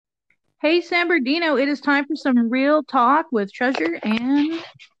Hey San Bernardino, it is time for some real talk with Treasure and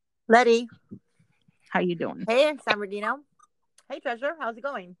Letty. how you doing? Hey, San Bernardino. Hey, Treasure. How's it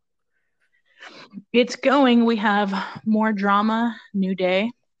going? It's going. We have more drama, new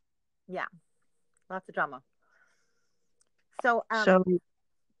day. Yeah, lots of drama. So, So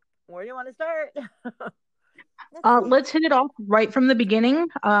where do you want to start? Let's see. let's hit it off right from the beginning.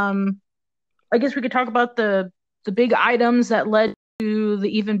 I guess we could talk about the big items that led to the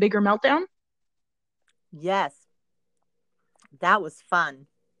even bigger meltdown. Yes, that was fun.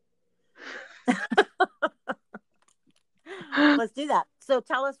 Let's do that. So,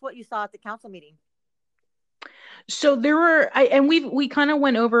 tell us what you saw at the council meeting. So there were and we kind of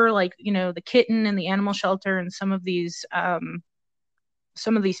went over like, the kitten and the animal shelter and some of these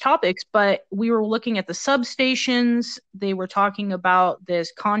topics, but we were looking at the substations. They were talking about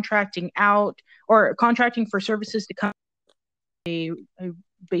this contracting out or contracting for services to come, a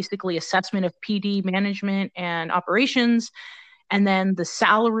basically assessment of PD management and operations, and then the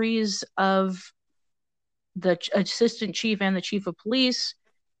salaries of the assistant chief and the chief of police.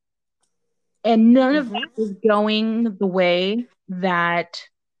 And none of Mm-hmm. that was going the way that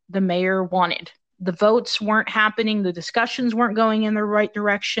the mayor wanted. The votes weren't happening, the discussions weren't going in the right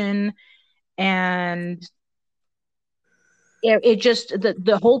direction, and it just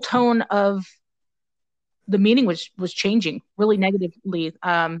the whole tone of the meeting was changing really negatively.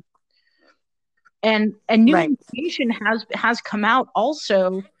 And new Right. information has come out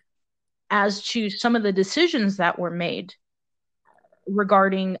also as to some of the decisions that were made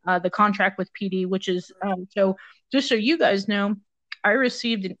regarding the contract with PD, which is so. Just so you guys know, I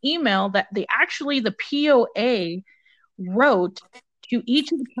received an email that the POA wrote to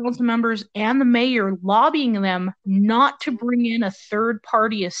each of the council members and the mayor, lobbying them not to bring in a third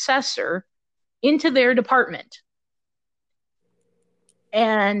party assessor into their department.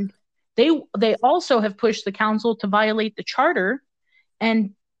 And they also have pushed the council to violate the charter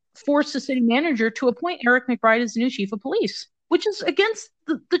and force the city manager to appoint Eric McBride as the new chief of police, which is against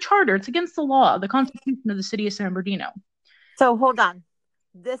the charter. It's against the law, the constitution of the city of San Bernardino. So, hold on.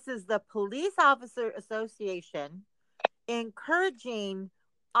 This is the Police Officer Association encouraging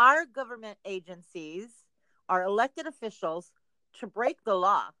our government agencies, our elected officials, to break the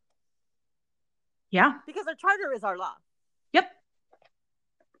law Yeah. because our charter is our law. Yep.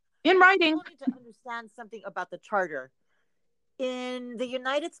 In So writing. people need to understand something about the charter. In the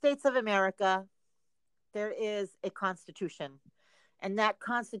United States of America, there is a constitution, and that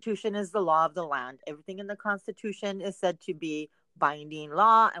constitution is the law of the land. Everything in the constitution is said to be binding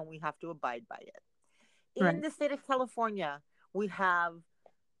law, and we have to abide by it. In Right. the state of California, we have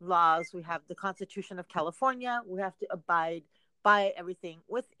laws. We have the Constitution of California. We have to abide by everything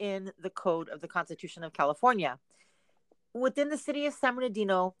within the code of the Constitution of California. Within the city of San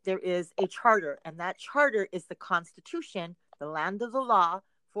Bernardino, there is a charter, and that charter is the Constitution, the land of the law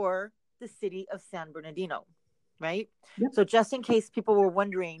for the city of San Bernardino, right? Yep. So, just in case people were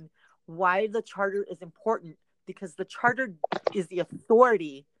wondering why the charter is important, because the charter is the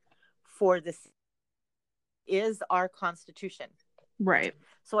authority for this, is our Constitution. Right.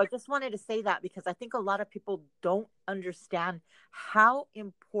 So, I just wanted to say that because I think a lot of people don't understand how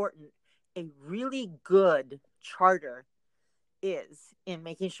important a really good charter is in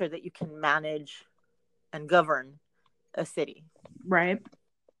making sure that you can manage and govern a city. Right.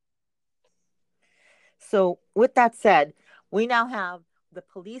 So, with that said, we now have the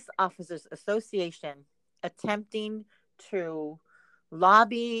Police Officers Association attempting to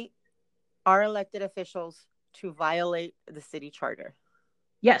lobby our elected officials to violate the city charter,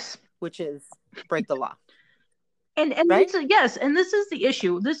 Yes. which is break the law, And right? this is, yes, and this is the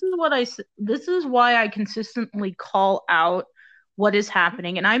issue. This is why I consistently call out what is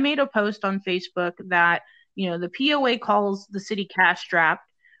happening. And I made a post on Facebook that, the POA calls the city cash strapped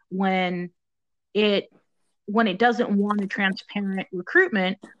when it when it doesn't want a transparent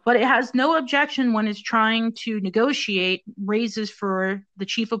recruitment, but it has no objection when it's trying to negotiate raises for the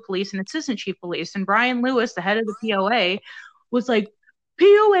chief of police and assistant chief of police. And Brian Lewis, the head of the POA, was like,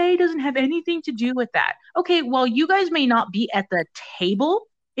 POA doesn't have anything to do with that. Okay, well, you guys may not be at the table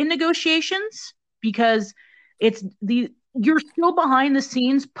in negotiations because it's the you're still behind the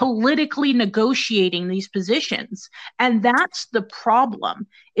scenes politically negotiating these positions. And that's the problem,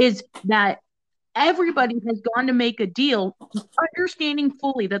 is that everybody has gone to make a deal, understanding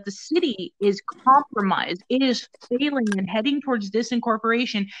fully that the city is compromised. It is failing and heading towards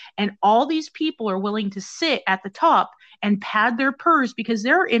disincorporation. And all these people are willing to sit at the top and pad their purse because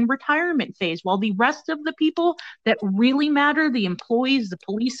they're in retirement phase, while the rest of the people that really matter, the employees, the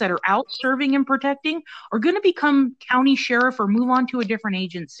police that are out serving and protecting, are going to become county sheriff or move on to a different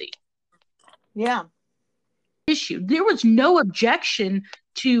agency. Yeah. Issue. There was no objection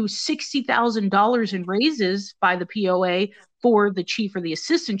to $60,000 in raises by the POA for the chief or the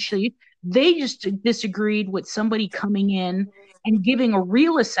assistant chief. They just disagreed with somebody coming in and giving a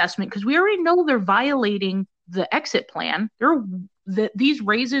real assessment because we already know they're violating the exit plan. These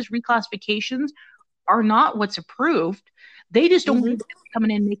raises, reclassifications are not what's approved. They just don't want Mm-hmm. to come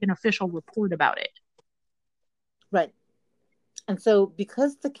in and make an official report about it. Right. And so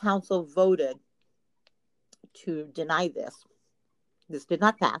because the council voted to deny this did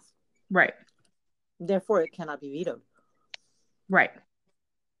not pass. Right. Therefore, it cannot be vetoed. Right.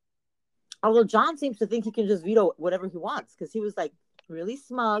 Although John seems to think he can just veto whatever he wants because he was like really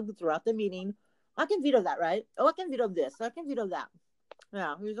smug throughout the meeting. I can veto that, right? Oh, I can veto this. I can veto that.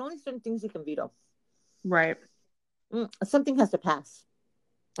 Yeah, there's only certain things he can veto. Right. Something has to pass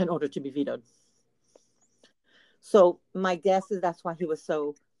in order to be vetoed. So my guess is that's why he was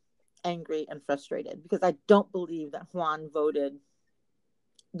so angry and frustrated, because I don't believe that Juan voted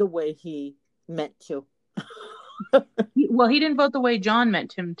the way he meant to. Well, he didn't vote the way John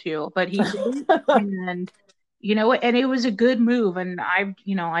meant him to, but he did. And and it was a good move. And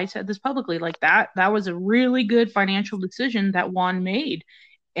I said this publicly, like that was a really good financial decision that Juan made.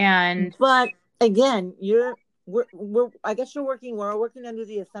 And But again, we're I guess we're working under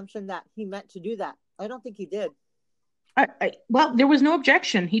the assumption that he meant to do that. I don't think he did. well, there was no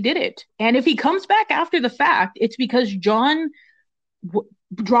objection. He did it. And if he comes back after the fact, it's because John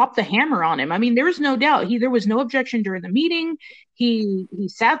dropped the hammer on him. I mean, there's no doubt. There was no objection during the meeting. He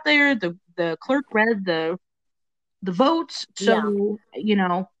sat there. The clerk read the votes. Yeah. So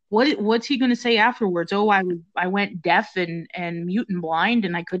what's he going to say afterwards? Oh, I went deaf and mute and blind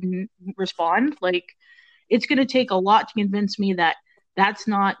and I couldn't respond. Like, it's going to take a lot to convince me that that's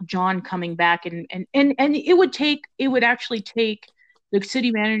not John coming back. And it would actually take the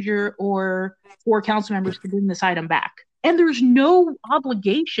city manager or 4 council members to bring this item back. And there's no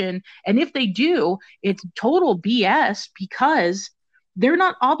obligation. And if they do, it's total BS because they're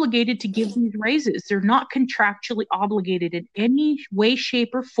not obligated to give these raises. They're not contractually obligated in any way,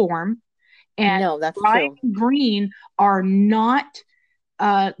 shape, or form. And No, that's Brian true. and Green are not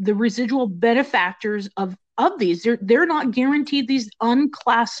the residual benefactors of these. They're not guaranteed these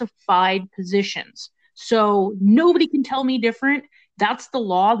unclassified positions. So nobody can tell me different. That's the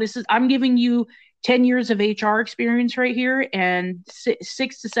law. I'm giving you 10 years of HR experience right here and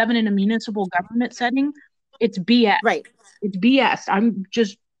 6 to 7 in a municipal government setting. It's BS. Right. It's BS. I'm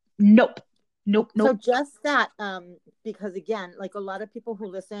just nope. Nope. So Nope. just that, because again, like a lot of people who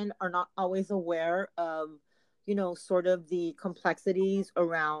listen are not always aware of, sort of the complexities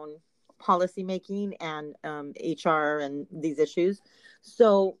around policymaking and HR and these issues.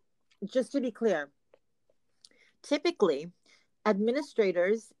 So just to be clear, typically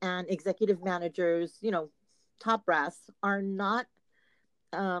administrators and executive managers, top brass, are not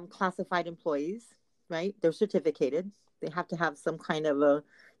classified employees, right? They're certificated. They have to have some kind of a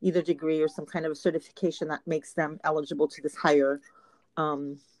either degree or some kind of a certification that makes them eligible to this higher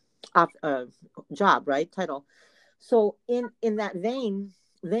um, job, right? Title. So in that vein,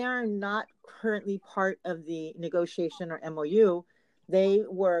 they are not currently part of the negotiation or MOU. They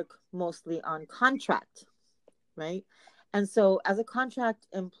work mostly on contract, right? And so as a contract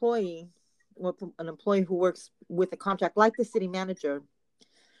employee, an employee who works with a contract like the city manager,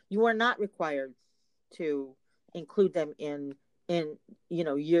 you are not required to include them in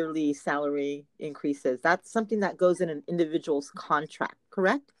yearly salary increases. That's something that goes in an individual's contract,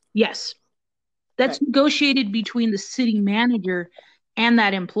 correct? Yes. That's Right. negotiated between the city manager and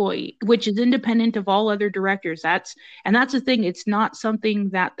that employee, which is independent of all other directors. That's the thing. It's not something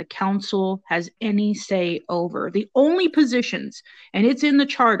that the council has any say over. The only positions, and it's in the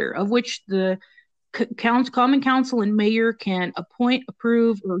charter, of which the common council and mayor can appoint,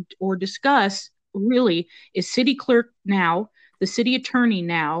 approve, or discuss, really, is city clerk now, the city attorney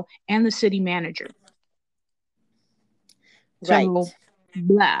now, and the city manager. So, Right.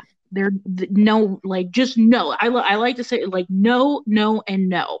 blah. There, no, like, just no. I like to say, like, no, no, and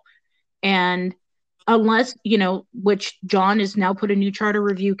no. And unless, which John has now put a new charter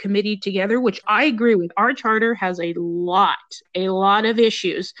review committee together, which I agree with. Our charter has a lot of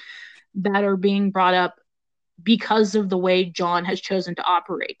issues that are being brought up because of the way John has chosen to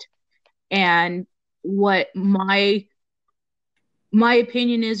operate. And what my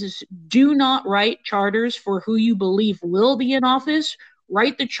opinion is do not write charters for who you believe will be in office.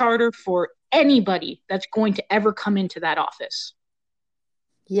 Write the charter for anybody that's going to ever come into that office.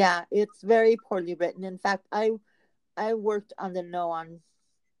 Yeah, it's very poorly written. In fact, I worked on the No on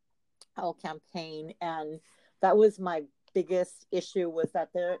Hell campaign, and that was my biggest issue was that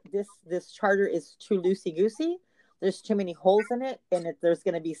this charter is too loosey goosey. There's too many holes in it, and there's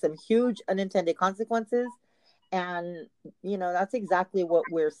going to be some huge unintended consequences. And that's exactly what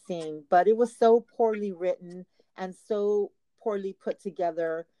we're seeing. But it was so poorly written and so poorly put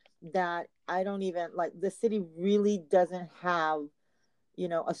together that I don't even like, the city really doesn't have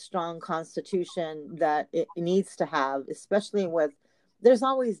a strong constitution that it needs to have, especially with, there's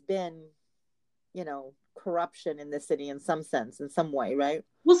always been corruption in the city in some sense, in some way, right?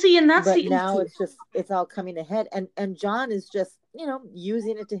 We'll see, and that's but now it's all coming ahead, and John is just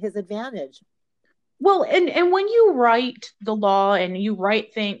using it to his advantage. Well, and when you write the law and you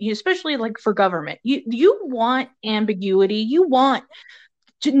write things, especially like for government, you want ambiguity. You want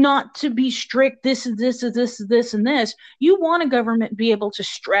to not to be strict. This is this is this is this and this. You want a government be able to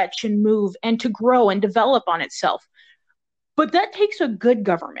stretch and move and to grow and develop on itself. But that takes a good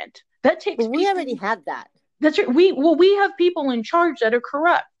government. That takes. We already had that. That's right. We have people in charge that are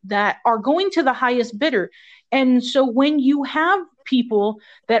corrupt, that are going to the highest bidder. And so when you have people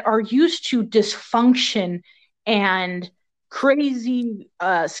that are used to dysfunction and crazy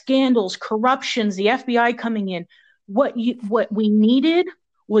scandals, corruptions, the FBI coming in, what we needed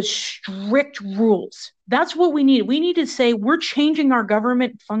was strict rules. That's what we needed. We need to say, we're changing our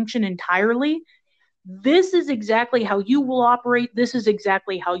government function entirely. This is exactly how you will operate. This is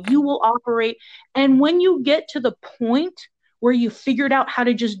exactly how you will operate. And when you get to the point where you figured out how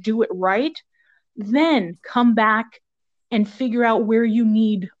to just do it right, then come back and figure out where you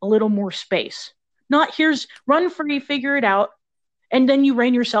need a little more space. Not here's run free, figure it out, and then you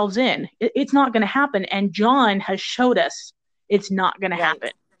rein yourselves in. It's not going to happen. And John has showed us it's not going to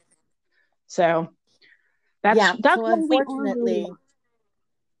happen. So that's so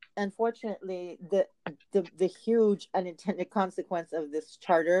unfortunately, the huge unintended consequence of this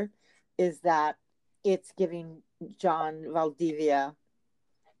charter is that it's giving John Valdivia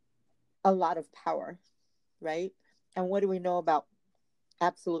a lot of power, right? And what do we know about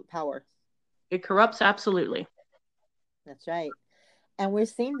absolute power? It corrupts absolutely. That's right. And we're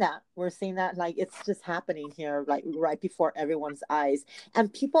seeing that. Like, it's just happening here, like right before everyone's eyes.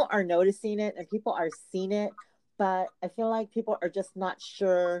 And people are noticing it and people are seeing it. But I feel like people are just not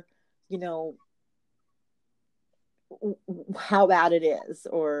sure, how bad it is,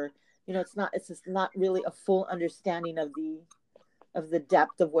 or, it's just not really a full understanding of the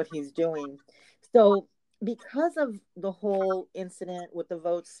depth of what he's doing. So because of the whole incident with the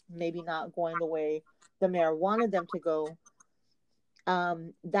votes maybe not going the way the mayor wanted them to go,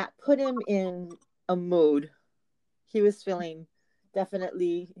 that put him in a mood. He was feeling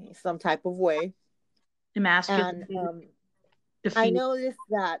definitely some type of way. And I noticed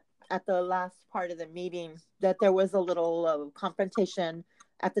that at the last part of the meeting that there was a little confrontation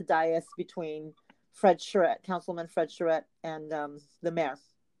at the dais between Councilman Fred Charette, and the mayor.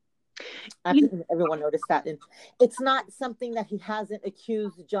 I think everyone noticed that. And it's not something that he hasn't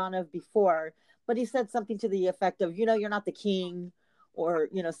accused John of before, but he said something to the effect of, you're not the king, or,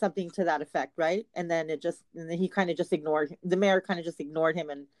 something to that effect, right? And then he kind of just ignored, the mayor kind of just ignored him,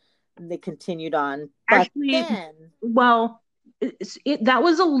 and they continued on. Actually, that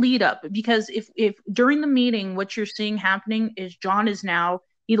was a lead up, because if during the meeting, what you're seeing happening is John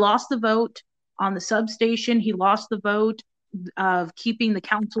he lost the vote on the substation. He lost the vote of keeping the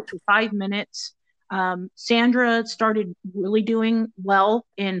council to 5 minutes. Sandra started really doing well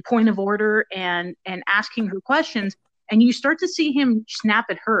in point of order and asking her questions. And you start to see him snap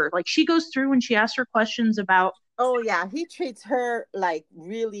at her. Like, she goes through and she asks her questions about. Oh, yeah. He treats her like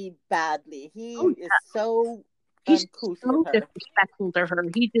really badly. He's so disrespectful to her.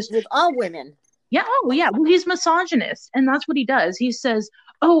 He just. With all women. Yeah. Oh, yeah. Well, he's misogynist. And that's what he does. He says,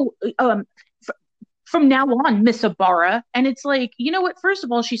 from now on, Miss Ibarra. And it's like, you know what? First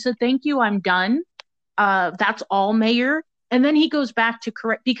of all, she said, thank you, I'm done. That's all, Mayor. And then he goes back to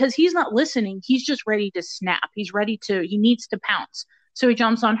correct, because he's not listening. He's just ready to snap. He needs to pounce. So he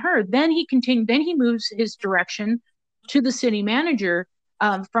jumps on her. Then he moves his direction to the city manager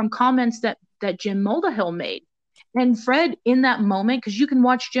from comments that Jim Muldahill made. And Fred, in that moment, because you can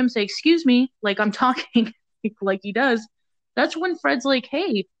watch Jim say, excuse me, like I'm talking like he does. That's when Fred's like,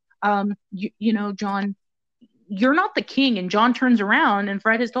 hey, John, you're not the king. And John turns around, and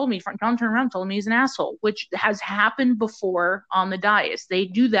Fred has told me, John turned around and told me he's an asshole, which has happened before on the dais. They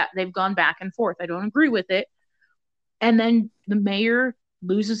do that. They've gone back and forth. I don't agree with it. And then the mayor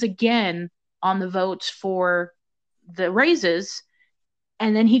loses again on the votes for the raises.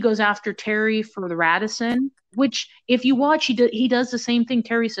 And then he goes after Terry for the Radisson, which if you watch, he does the same thing.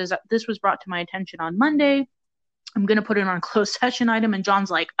 Terry says, this was brought to my attention on Monday. I'm going to put it on a closed session item. And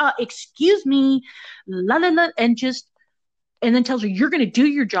John's like, excuse me, la, la, la. And just and then tells her, you're going to do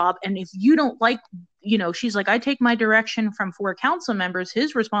your job. And if you don't like, she's like, I take my direction from 4 council members.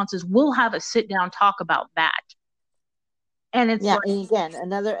 His response is, we'll have a sit down talk about that. And it's like, and again,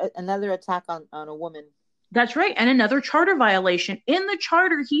 another attack on a woman. That's right. And another charter violation. In the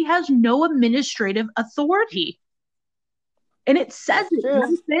charter, he has no administrative authority. And it says it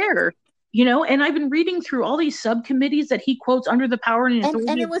right there. And I've been reading through all these subcommittees that he quotes under the power and authority.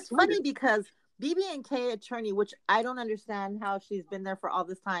 And it was funny because BB&K attorney, which I don't understand how she's been there for all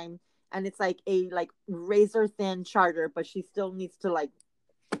this time, and it's like a razor thin charter, but she still needs to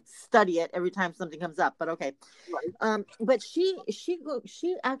study it every time something comes up. But okay, right. But she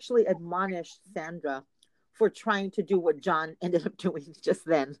actually admonished Sandra for trying to do what John ended up doing just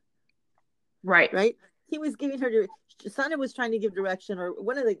then. Right. He was giving her. Sandra was trying to give direction, or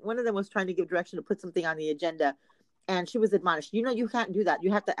one of them was trying to give direction to put something on the agenda, and she was admonished. You can't do that.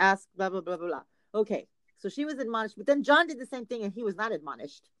 You have to ask. Blah blah blah blah blah. Okay, so she was admonished, but then John did the same thing, and he was not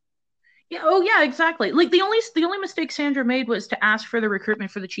admonished. Yeah. Oh, yeah. Exactly. Like the only mistake Sandra made was to ask for the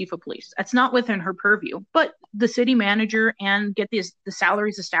recruitment for the chief of police. That's not within her purview. But the city manager and get the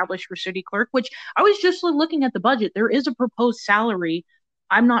salaries established for city clerk, which I was just looking at the budget. There is a proposed salary.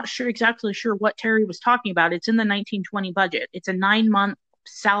 I'm not exactly sure what Terry was talking about. It's in the 1920 budget. It's a 9-month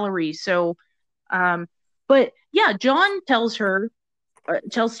salary. So, but yeah, John tells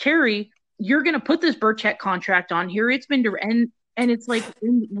Terry, you're going to put this Burchett contract on here. It's been and it's like,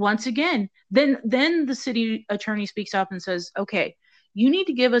 once again, then the city attorney speaks up and says, okay, you need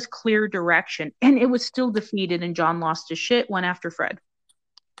to give us clear direction. And it was still defeated, and John lost his shit, went after Fred.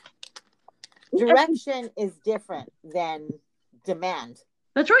 Direction is different than demand.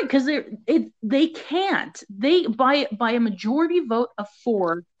 That's right, because they can't. They by a majority vote of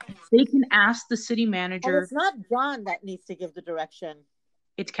 4, they can ask the city manager. And it's not John that needs to give the direction.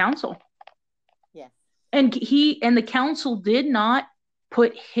 It's council. Yes. And the council did not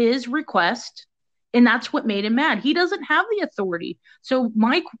put his request, and that's what made him mad. He doesn't have the authority. So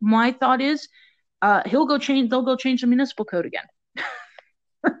my thought is, they'll go change the municipal code again.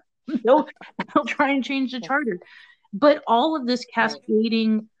 they'll try and change the charter. But all of this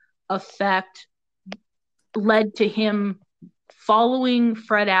cascading effect led to him following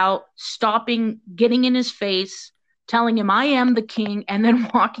Fred out, stopping, getting in his face, telling him, I am the king, and then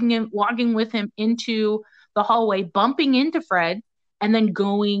walking with him into the hallway, bumping into Fred, and then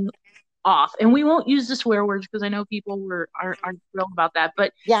going off. And we won't use the swear words because I know people are thrilled about that.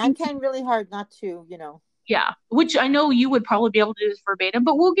 But yeah, I'm trying really hard not to, Yeah, which I know you would probably be able to do this verbatim,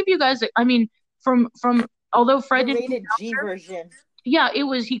 but we'll give you guys, from although Fred didn't rated G version. Yeah,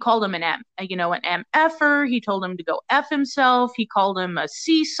 he called him an MFer. He told him to go F himself. He called him a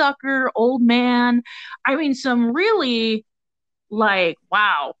sea sucker, old man. I mean, some really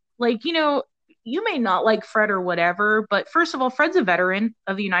wow. You may not like Fred or whatever, but first of all, Fred's a veteran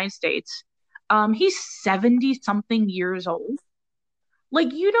of the United States. He's 70 something years old.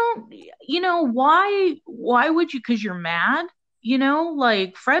 You don't, why would you? Because you're mad,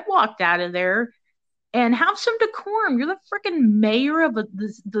 Fred walked out of there. And have some decorum. You're the freaking mayor of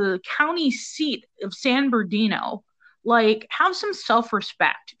the county seat of San Bernardino. Have some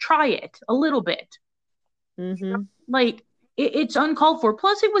self-respect. Try it a little bit. Mm-hmm. It's uncalled for.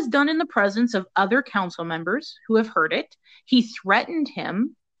 Plus, it was done in the presence of other council members who have heard it. He threatened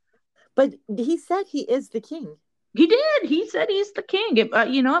him. But he said he is the king. He did. He said he's the king. It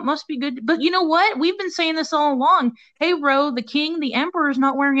must be good. But you know what? We've been saying this all along. Hey, Ro, the king, the emperor is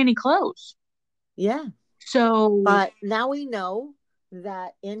not wearing any clothes. Yeah. So, but now we know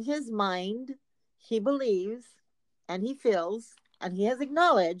that in his mind, he believes and he feels and he has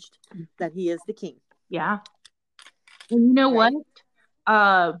acknowledged that he is the king. Yeah. And you know what?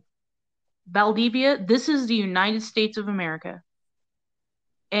 Valdivia, this is the United States of America.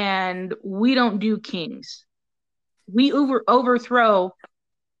 And we don't do kings. We overthrow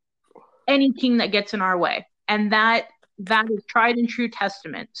any king that gets in our way. And that is tried and true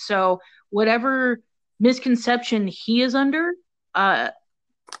testament. So whatever misconception he is under, the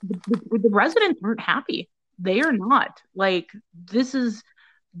residents aren't happy. They are not. This is,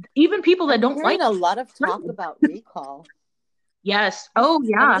 even people that don't like a lot of talk about recall. Yes. Oh,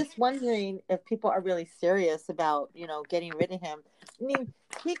 yeah. I'm just wondering if people are really serious about, getting rid of him. I mean,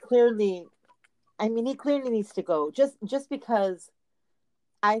 he clearly needs to go just because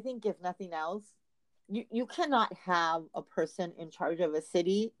I think, if nothing else, you cannot have a person in charge of a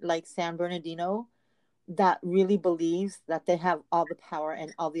city like San Bernardino that really believes that they have all the power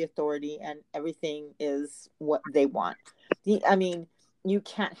and all the authority and everything is what they want. You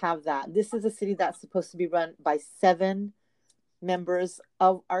can't have that. This is a city that's supposed to be run by 7 members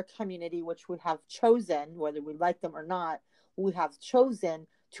of our community, which we have chosen, whether we like them or not. we have chosen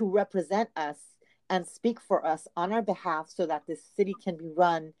to represent us and speak for us on our behalf, so that this city can be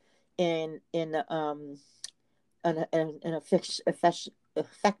run in an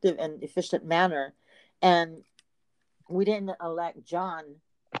effective and efficient manner. And we didn't elect John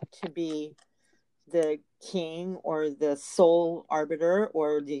to be the king or the sole arbiter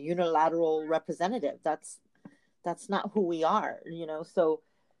or the unilateral representative. That's not who we are, So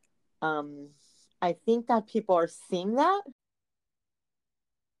I think that people are seeing that.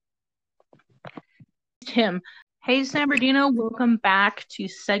 Tim. Hey, San Bernardino, welcome back to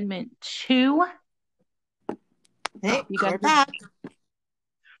segment 2. Hey, we're back.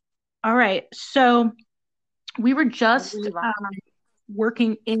 All right, so we were just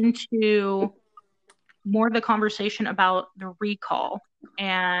working into more of the conversation about the recall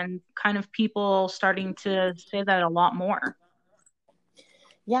and kind of people starting to say that a lot more.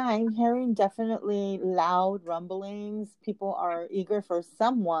 Yeah, I'm hearing definitely loud rumblings. People are eager for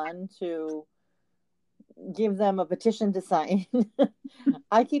someone to give them a petition to sign.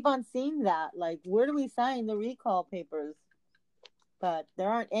 I keep on seeing that. Like, where do we sign the recall papers? But there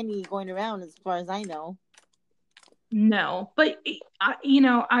aren't any going around as far as I know. No, but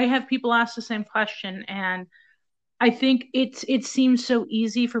I have people ask the same question, and I think it seems so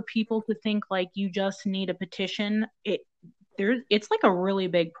easy for people to think like you just need a petition. It's like a really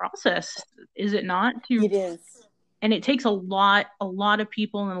big process, is it not? It is. And it takes a lot of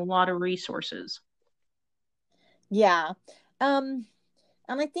people and a lot of resources. Yeah. And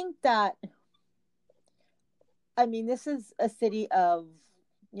I think that, this is a city of,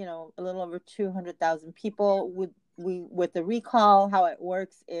 a little over 200,000 people. With the recall, how it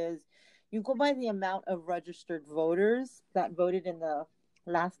works is you go by the amount of registered voters that voted in the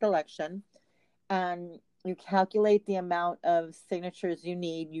last election, and you calculate the amount of signatures you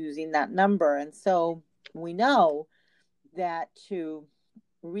need using that number. And so we know that to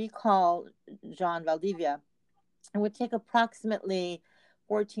recall John Valdivia, it would take approximately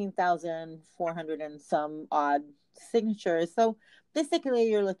 14,400 and some odd signatures. So basically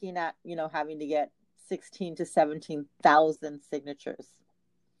you're looking at, having to get 16 to 17,000 signatures.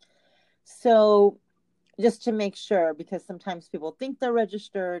 So just to make sure, because sometimes people think they're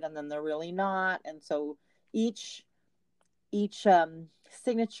registered and then they're really not. And so each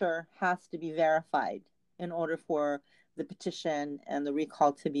signature has to be verified in order for the petition and the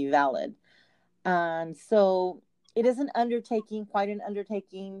recall to be valid. And so it is quite an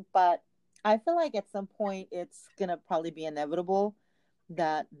undertaking, but I feel like at some point it's going to probably be inevitable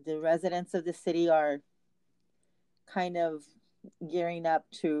that the residents of the city are kind of gearing up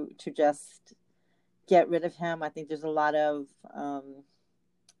to just get rid of him. I think there's a lot of,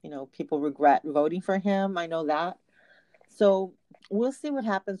 people regret voting for him. I know that. So we'll see what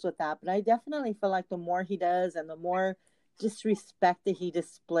happens with that. But I definitely feel like the more he does and the more disrespect that he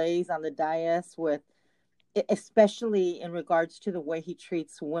displays on the dais, with, especially in regards to the way he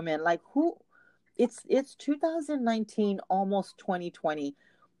treats women, like it's 2019, almost 2020.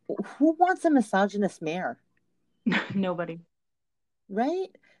 Who wants a misogynist mayor? Nobody. Right?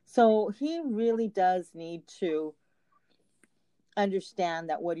 So he really does need to understand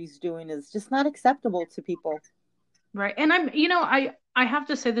that what he's doing is just not acceptable to people. Right. And I have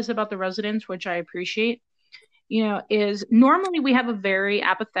to say this about the residents, which I appreciate, is normally we have a very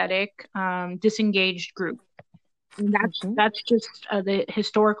apathetic, disengaged group. And that's just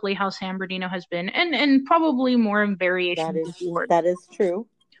historically how San Bernardino has been, and probably more in variation. That is true.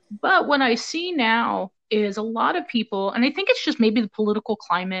 But what I see now is a lot of people, and I think it's just maybe the political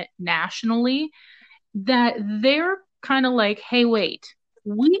climate nationally, that they're kind of like, hey, wait,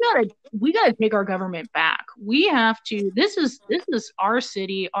 we gotta take our government back. We have to. This is our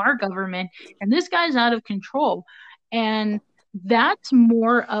city, our government, and this guy's out of control. And that's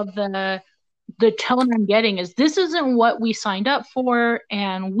more of the tone I'm getting is this isn't what we signed up for,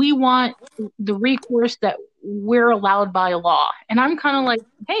 and we want the recourse that we're allowed by law. And I'm kind of like,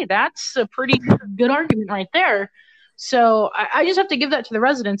 hey, that's a pretty good argument right there. So I just have to give that to the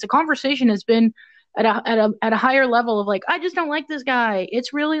residents. The conversation has been at a higher level of like, I just don't like this guy.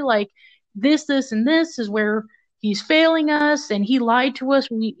 It's really like this, and this is where he's failing us, and he lied to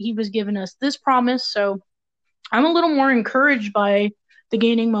us when he was giving us this promise. So I'm a little more encouraged by the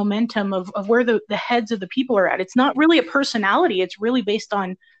gaining momentum of where the heads of the people are at. It's not really a personality. It's really based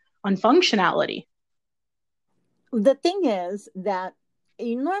on functionality. The thing is that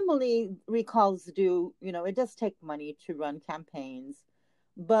normally recalls do, it does take money to run campaigns,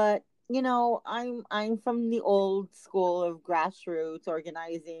 but I'm from the old school of grassroots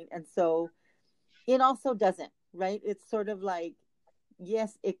organizing. And so it also doesn't, right? It's sort of like,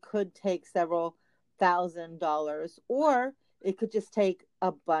 yes, it could take several $1,000s, or It could just take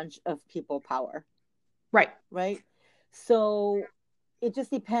a bunch of people power, Right. right? So it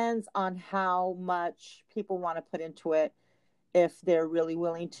just depends on how much people want to put into it. If they're really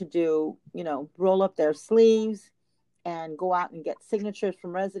willing to do, roll up their sleeves and go out and get signatures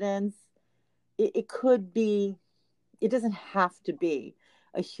from residents, it could be, it doesn't have to be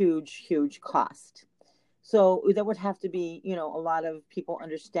a huge, huge cost. So there would have to be, a lot of people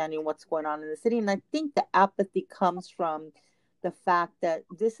understanding what's going on in the city. And I think the apathy comes from the fact that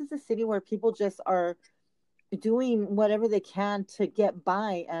this is a city where people just are doing whatever they can to get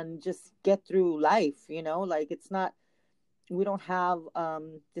by and just get through life, like it's not, we don't have,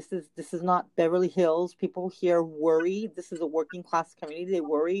 this is not Beverly Hills. People here worry. This is a working class community. They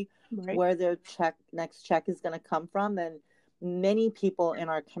worry Right. where their next check is going to come from. And many people in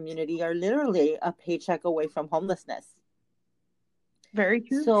our community are literally a paycheck away from homelessness. Very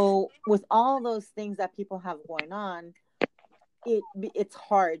true. So with all those things that people have going on, it's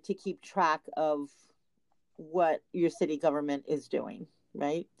hard to keep track of what your city government is doing,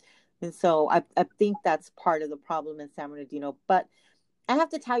 right? And so I think that's part of the problem in San Bernardino. But I have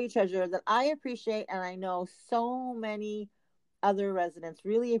to tell you, Treasurer, that I appreciate, and I know so many other residents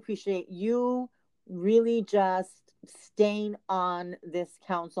really appreciate you really just staying on this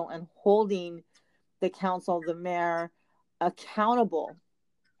council and holding the council, the mayor, accountable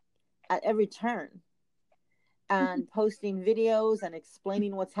at every turn and posting videos and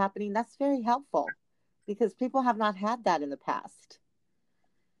explaining what's happening. That's very helpful because people have not had that in the past.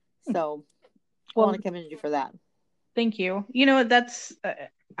 So I want to commend you for that. Thank you. That's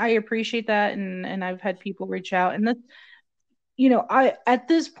I appreciate that, and I've had people reach out, and that's I at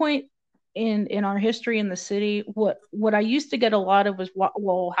this point in our history in the city, what I used to get a lot of was,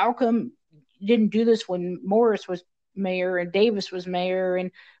 well, how come you didn't do this when Morris was mayor and Davis was mayor,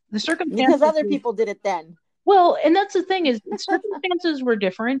 and the circumstances because other people did it then. Well, and that's the thing, is circumstances were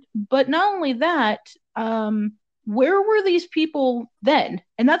different, but not only that, where were these people then?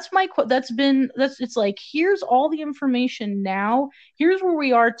 And that's my it's like, here's all the information now. Here's where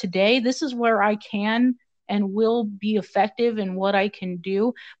we are today. This is where I can and will be effective in what I can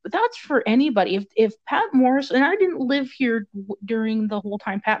do. But that's for anybody. If Pat Morris, and I didn't live here during the whole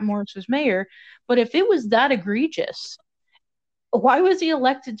time Pat Morris was mayor, but if it was that egregious, why was he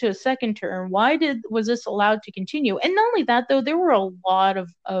elected to a second term? Was this allowed to continue? And not only that, though, there were a lot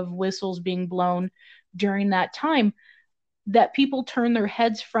of whistles being blown during that time that people turned their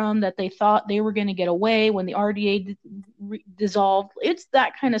heads from, that they thought they were going to get away when the RDA dissolved. It's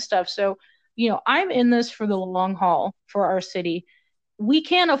that kind of stuff. So, I'm in this for the long haul for our city. We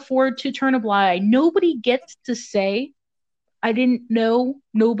can't afford to turn a blind eye. Nobody gets to say, I didn't know,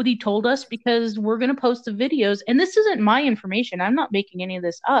 nobody told us, because we're going to post the videos. And this isn't my information. I'm not making any of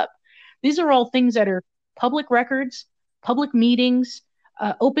this up. These are all things that are public records, public meetings,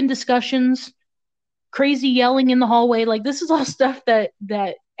 open discussions, crazy yelling in the hallway. Like, this is all stuff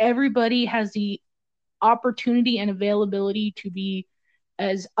that everybody has the opportunity and availability to be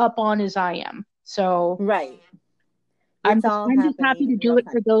as up on as I am. So right. I'm It's all just happy to happening do real it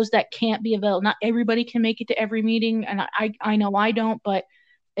time. for those that can't be available. Not everybody can make it to every meeting, and I know I don't, but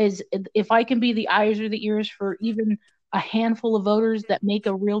if I can be the eyes or the ears for even a handful of voters that make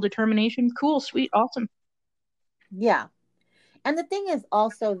a real determination, cool, sweet, awesome. Yeah. And the thing is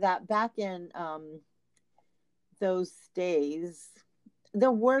also that back in those days,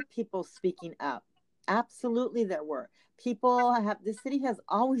 there were people speaking up. Absolutely, there were. The city has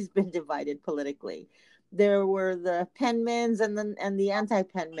always been divided politically. There were the Penmans and the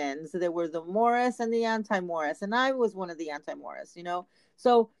anti-Penmans. There were the Morris and the anti-Morris. And I was one of the anti-Morris,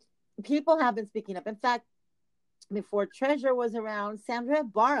 So people have been speaking up. In fact, before Treasure was around, Sandra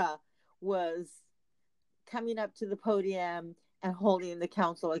Ibarra was coming up to the podium and holding the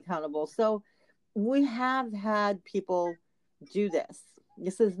council accountable. So we have had people do this.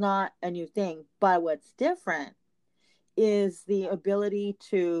 This is not a new thing. But what's different is the ability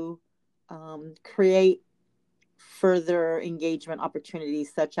to create further engagement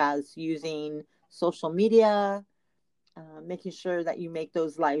opportunities, such as using social media, making sure that you make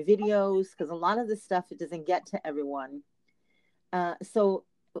those live videos, because a lot of this stuff, it doesn't get to everyone. So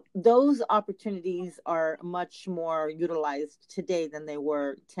those opportunities are much more utilized today than they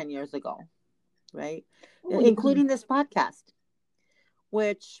were 10 years ago, right? Including this podcast,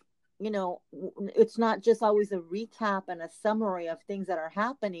 which, it's not just always a recap and a summary of things that are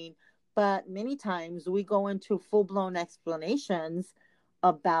happening, but many times we go into full-blown explanations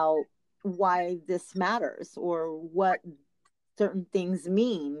about why this matters or what certain things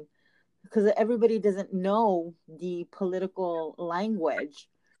mean, because everybody doesn't know the political language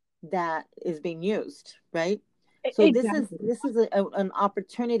that is being used, right? So this is Exactly. this is an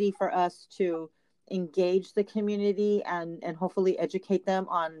opportunity for us to engage the community and hopefully educate them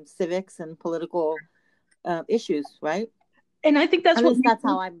on civics and political issues, right? And I think that's At what least makes that's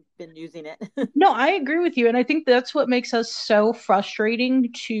how I've been using it. No, I agree with you. And I think that's what makes us so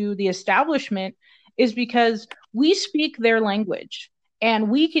frustrating to the establishment is because we speak their language and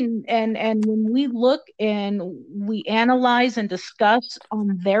we can and when we look and we analyze and discuss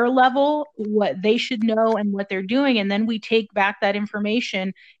on their level what they should know and what they're doing, and then we take back that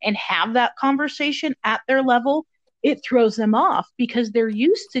information and have that conversation at their level, it throws them off because they're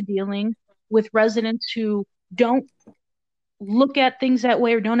used to dealing with residents who don't look at things that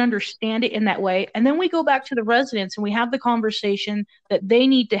way or don't understand it in that way. And then we go back to the residents and we have the conversation that they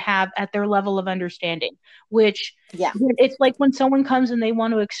need to have at their level of understanding, which Yeah. it's like when someone comes and they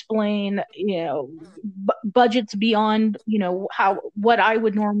want to explain, budgets beyond, how what I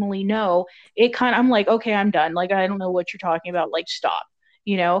would normally know. I'm like, okay, I'm done. Like, I don't know what you're talking about. Like, stop,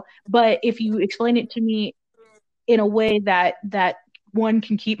 But if you explain it to me in a way that one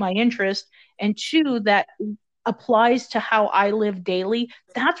can keep my interest and two that applies to how I live daily,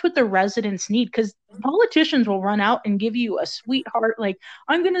 that's what the residents need because politicians will run out and give you a sweetheart like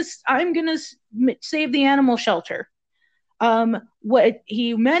I'm going to save the animal shelter. What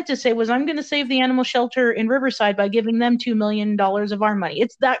he meant to say was I'm going to save the animal shelter in Riverside by giving them $2 million of our money.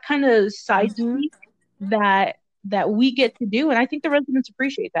 It's that kind of side Hmm. speak that we get to do, and I think the residents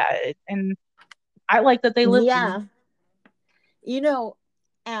appreciate that, and I like that they listen. Yeah. You know,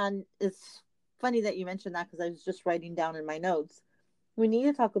 and it's funny that you mentioned that because I was just writing down in my notes. We need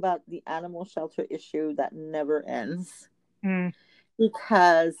to talk about the animal shelter issue that never ends Mm,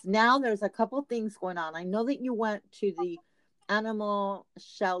 because now there's a couple things going on. I know that you went to the animal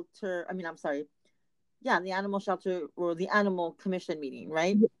shelter. I mean, I'm sorry. Yeah, the animal shelter or the animal commission meeting,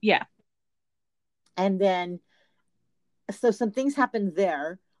 right? yeah. And then, so some things happened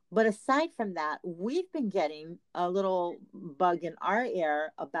there. But aside from that, we've been getting a little bug in our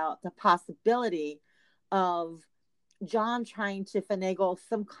ear about the possibility of John trying to finagle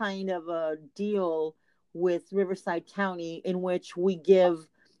some kind of a deal with Riverside County in which we give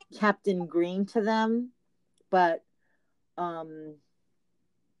Captain Green to them, but um,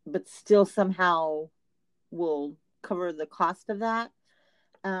 but still somehow will cover the cost of that.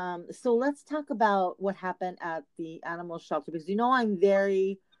 So let's talk about what happened at the animal shelter because I'm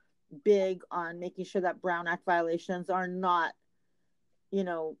very big on making sure that Brown Act violations are not, you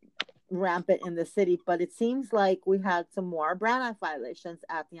know, rampant in the city. But it seems like we had some more Brown Act violations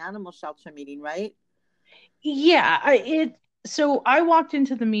at the animal shelter meeting, right? Yeah, so I walked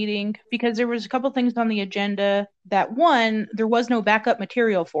into the meeting because there was a couple things on the agenda that one, there was no backup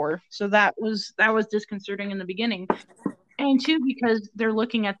material for. So that was disconcerting in the beginning. And two, because they're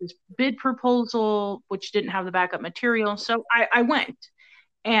looking at this bid proposal which didn't have the backup material. So I went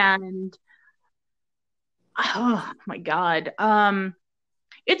and oh my God.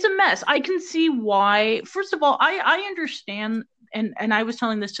 It's a mess. I can see why. First of all, I understand, and I was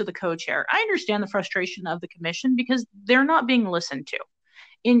telling this to the co-chair. I understand the frustration of the commission because they're not being listened to.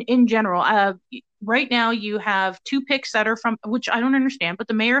 In general, right now you have two picks that are from which I don't understand, but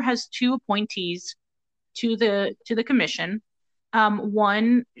the mayor has two appointees to the commission.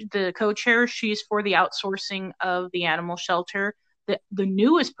 One, the co-chair, she's for the outsourcing of the animal shelter. The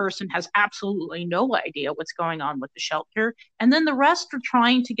newest person has absolutely no idea what's going on with the shelter, and then the rest are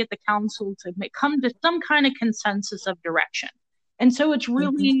trying to get the council to come to some kind of consensus of direction. And so it's Mm-hmm.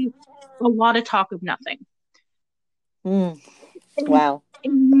 really a lot of talk of nothing. Mm, And, wow.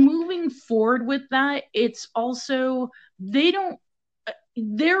 and moving forward with that, it's also they don't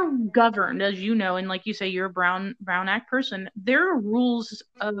they're governed, as you know, and like you say, you're a Brown Act person. There are rules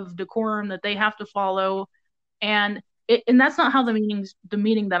of decorum that they have to follow, and that's not how the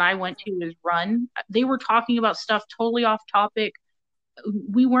meeting that I went to is run. They were talking about stuff totally off topic.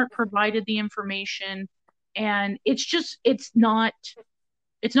 We weren't provided the information, and it's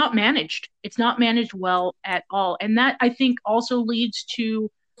not managed. It's not managed well at all, and that I think also leads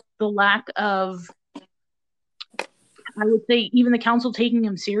to the lack of, I would say, even the council taking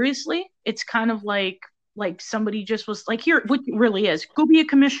him seriously. It's kind of like somebody just was like, here, what it really is, go be a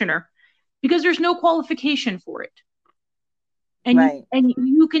commissioner, because there's no qualification for it, and you Right. and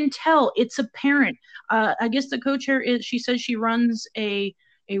you can tell it's apparent. I guess the co-chair is. She says she runs a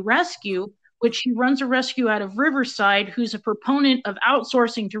rescue, which she runs a rescue out of Riverside, who's a proponent of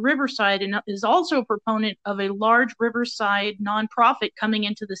outsourcing to Riverside, and is also a proponent of a large Riverside nonprofit coming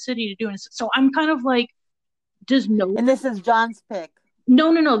into the city to do it. So I'm kind of like, does no And this is John's pick.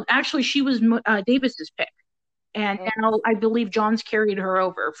 no, no, no. Actually, she was Davis's pick. And now I believe John's carried her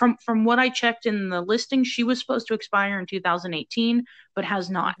over. From what I checked in the listing, she was supposed to expire in 2018, but has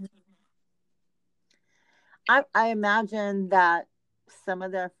not. I imagine that some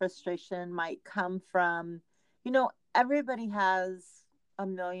of their frustration might come from, everybody has a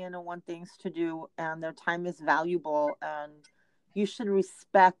million and one things to do, and their time is valuable, and you should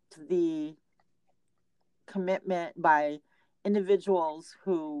respect the commitment by individuals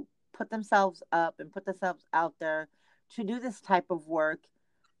who put themselves up and put themselves out there to do this type of work,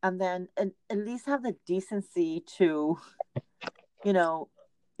 and then at least have the decency to,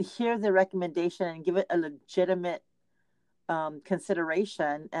 hear the recommendation and give it a legitimate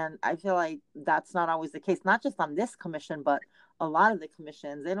consideration. And I feel like that's not always the case, not just on this commission, but a lot of the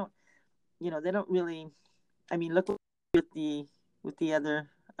commissions. They don't really. I mean, look with the other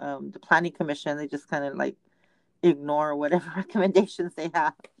the planning commission. They just kind of like ignore whatever recommendations they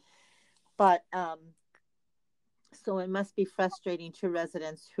have. But so it must be frustrating to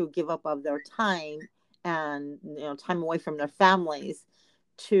residents who give up of their time and time away from their families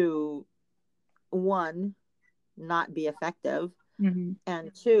to, one, not be effective, Mm-hmm.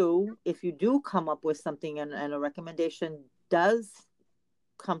 and two, if you do come up with something and a recommendation does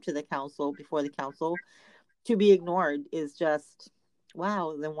come to the council, before the council, to be ignored is just,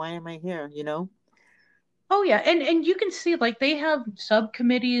 wow, then why am I here? Oh yeah, and you can see like they have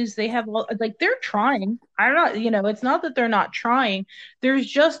subcommittees, they have like they're trying. I'm not, it's not that they're not trying.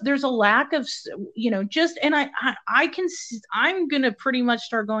 There's a lack of just and I can see, I'm gonna pretty much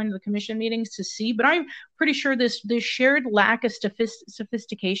start going to the commission meetings to see, but I'm pretty sure this shared lack of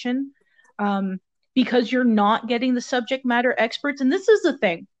sophistication, because you're not getting the subject matter experts, and this is the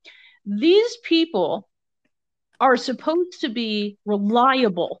thing. These people are supposed to be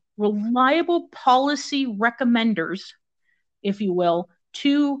reliable policy recommenders, if you will,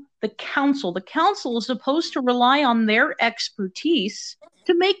 to the council. The council is supposed to rely on their expertise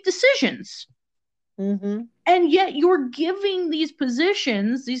to make decisions. Mm-hmm. And yet you're giving these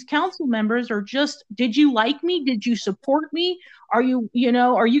positions, these council members are just, did you like me? Did you support me? Are you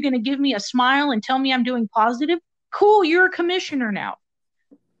going to give me a smile and tell me I'm doing positive? Cool, you're a commissioner now.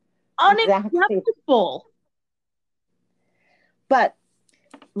 Exactly. Unacceptable. But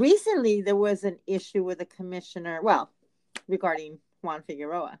recently there was an issue with a commissioner, regarding Juan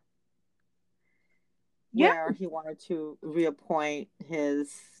Figueroa, where he wanted to reappoint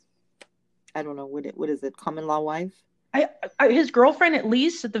his, I don't know, what is it, common law wife? His girlfriend, at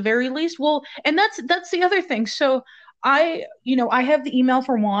the very least. Well, and that's the other thing. So I have the email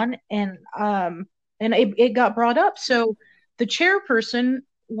from Juan, and it got brought up. So the chairperson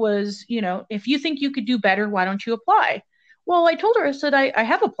was, if you think you could do better, why don't you apply? Well, I told her, I said, I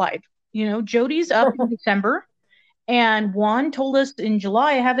have applied. Jody's up in December, and Juan told us in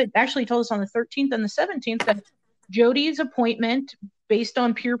July. I have it actually told us on the 13th and the 17th that Jody's appointment, based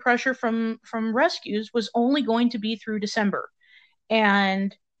on peer pressure from rescues, was only going to be through December,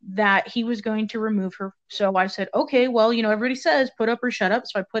 and that he was going to remove her. So I said, okay, well, everybody says put up or shut up.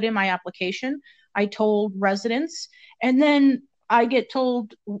 So I put in my application. I told residents, and then I get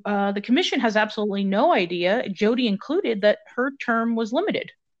told the commission has absolutely no idea, Jody included, that her term was limited.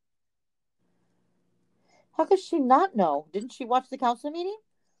 How could she not know? Didn't she watch the council meeting?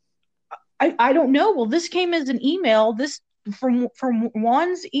 I don't know. Well, this came as an email. This from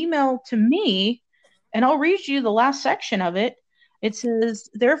Juan's email to me, and I'll read you the last section of it. It says,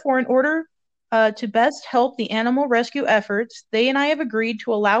 therefore, in order to best help the animal rescue efforts, they and I have agreed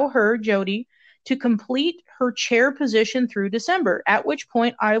to allow her, Jody, to complete her chair position through December, at which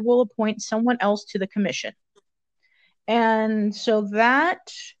point I will appoint someone else to the commission. And so that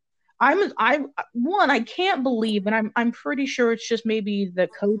I can't believe, and I'm pretty sure it's just maybe the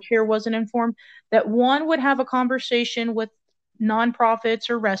co-chair wasn't informed, that one would have a conversation with nonprofits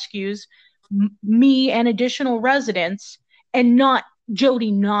or rescues, me and additional residents, and not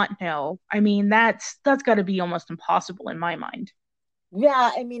Jody not know. I mean, that's got to be almost impossible in my mind.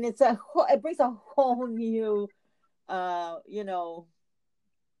 Yeah, I mean, it brings a whole new,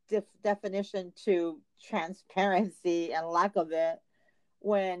 definition to transparency and lack of it,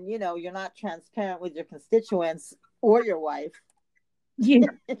 when you're not transparent with your constituents or your wife. Yeah.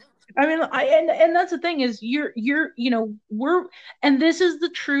 I mean, and that's the thing is we're, and this is the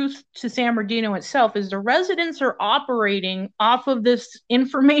truth to San Bernardino itself, is the residents are operating off of this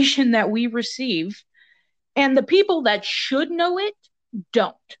information that we receive, and the people that should know it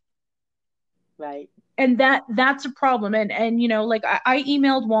don't. Right. And that's a problem. And like I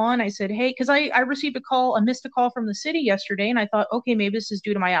emailed Juan. I said, hey, because I received a missed a call from the city yesterday, and I thought, okay, maybe this is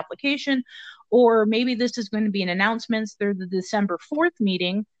due to my application, or maybe this is going to be an announcement. They're the December 4th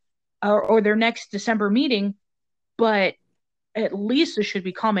meeting, or their next December meeting. but at least this should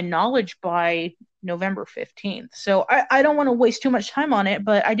be common knowledge by November 15th. So I don't want to waste too much time on it,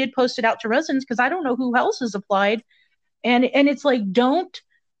 but I did post it out to residents because I don't know who else has applied. And it's like, don't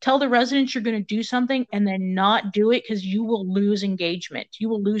tell the residents you're going to do something and then not do it because you will lose engagement. You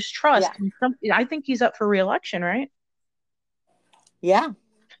will lose trust. Yeah. And I think he's up for reelection, right? Yeah,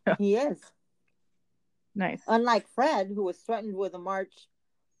 he is. Nice. Unlike Fred, who was threatened with a march,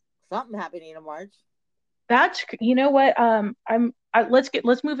 something happening in a march. That's, you know what?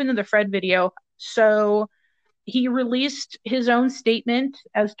 Let's move into the Fred video. So he released his own statement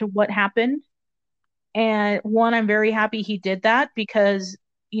as to what happened. And one, I'm very happy he did that because,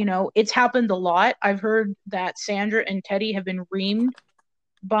 it's happened a lot. I've heard that Sandra and Teddy have been reamed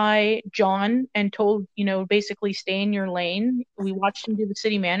by John and told, basically stay in your lane. We watched him do the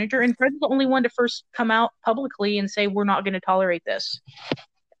city manager, and Fred's the only one to first come out publicly and say, we're not going to tolerate this.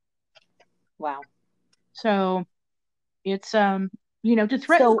 Wow. So it's, to threaten.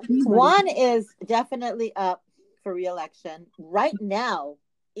 So Juan is definitely up for reelection. Right now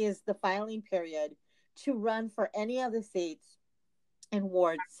is the filing period to run for any of the seats in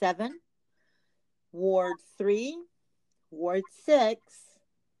Ward 7, Ward 3, Ward 6,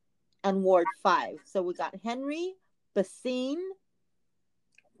 and Ward 5. So we got Henry, Basine,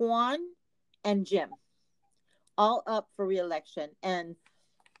 Juan, and Jim all up for reelection. And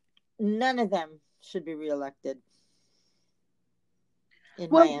none of them should be reelected, in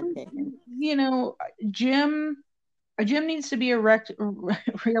my opinion. Jim needs to be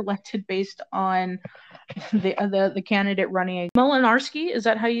reelected based on the candidate running. Molinarski, is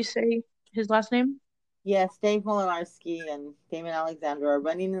that how you say his last name? Yes, Dave Molinarski and Damon Alexander are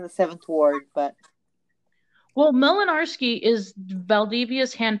running in the 7th ward, but well, Molinarski is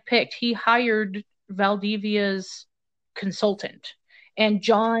Valdivia's handpicked. He hired Valdivia's consultant, and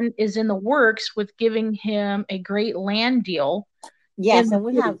John is in the works with giving him a great land deal. Yes, and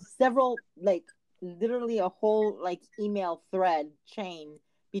we have several, like literally a whole email thread chain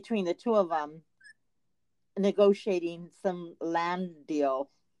between the two of them negotiating some land deal.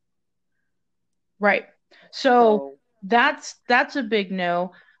 Right. So that's a big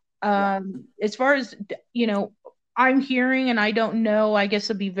no. As far as, I'm hearing, and I don't know, I guess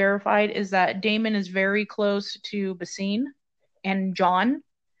it'll be verified, is that Damon is very close to Basine and John.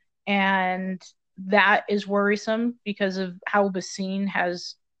 And that is worrisome because of how Basine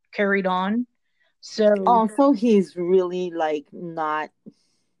has carried on. So also, he's really not,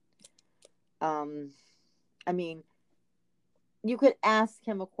 I mean, you could ask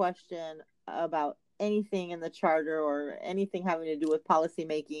him a question about anything in the charter or anything having to do with policy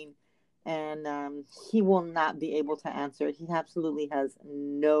making, and he will not be able to answer it. He absolutely has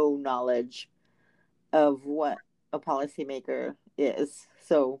no knowledge of what a policymaker is.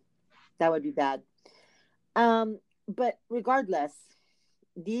 So that would be bad. But regardless,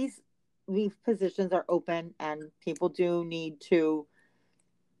 these positions are open, and people do need to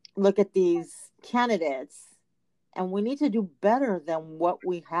look at these candidates, and we need to do better than what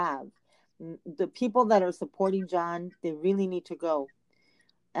we have. The people that are supporting John, they really need to go.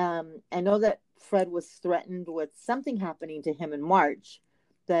 I know that Fred was threatened with something happening to him in March,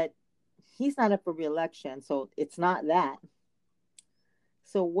 that he's not up for re-election, so it's not that.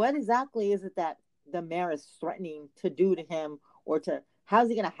 So what exactly is it that the mayor is threatening to do to him, or to how's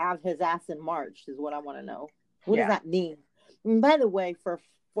he going to have his ass in March is what I want to know. What does that mean? And by the way, for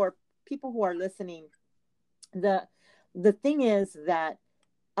people who are listening, the thing is that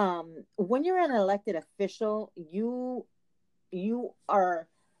when you're an elected official, you are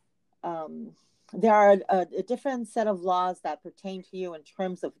there are a different set of laws that pertain to you in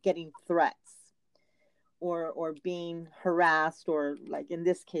terms of getting threats or being harassed, or like in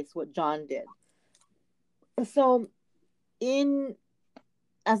this case what John did. So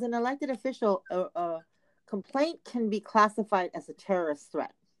as an elected official, a complaint can be classified as a terrorist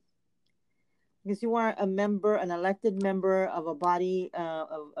threat because you are an elected member of a body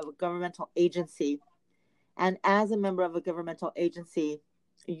of a governmental agency. And as a member of a governmental agency,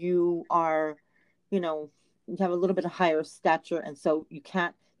 you are, you have a little bit of higher stature. And so you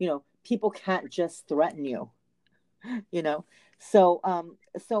can't, people can't just threaten you, So,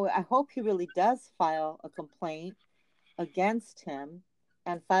 so I hope he really does file a complaint against him,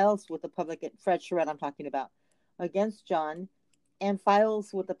 and files with the public, Fred Charette I'm talking about, against John, and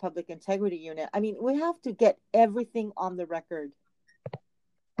files with the Public Integrity Unit. I mean, we have to get everything on the record.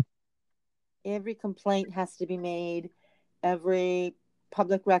 Every complaint has to be made. Every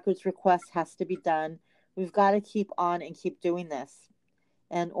public records request has to be done. We've got to keep on and keep doing this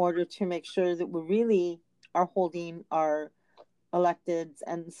in order to make sure that we really are holding our electeds,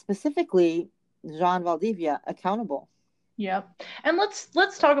 and specifically Jean Valdivia accountable. Yep. And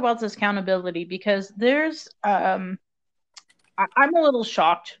let's talk about this accountability because there's I'm a little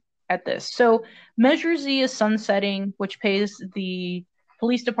shocked at this. So Measure Z is sunsetting, which pays the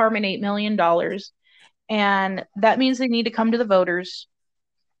police department $8 million, and that means they need to come to the voters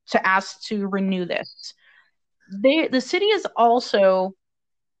to ask to renew this. The city is also,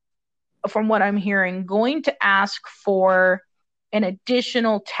 from what I'm hearing, going to ask for an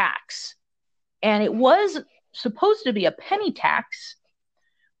additional tax, and it was supposed to be a penny tax,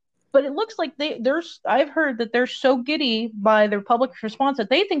 but it looks like I've heard that they're so giddy by their public response that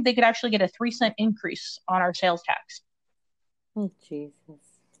they think they could actually get a 3 cent increase on our sales tax. Oh, Jesus.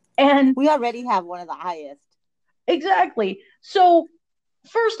 And we already have one of the highest. Exactly. So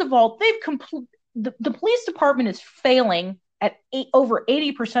first of all, the police department is failing at over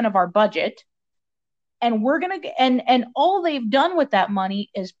 80% of our budget, and all they've done with that money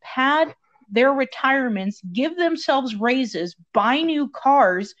is pad their retirements, give themselves raises, buy new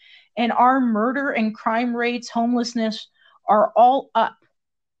cars, and our murder and crime rates, homelessness are all up.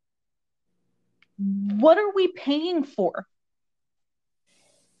 What are we paying for?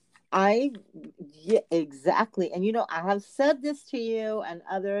 Yeah, exactly. And I have said this to you and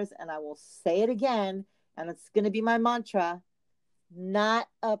others, and I will say it again, and it's going to be my mantra: not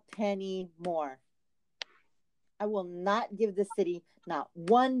a penny more. I will not give the city not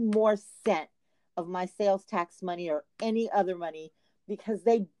one more cent of my sales tax money or any other money, because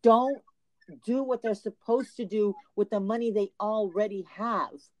they don't do what they're supposed to do with the money they already have.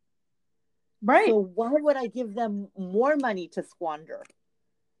 Right. So why would I give them more money to squander?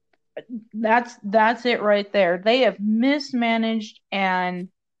 That's it right there. They have mismanaged and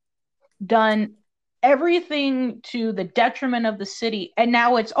done everything to the detriment of the city. And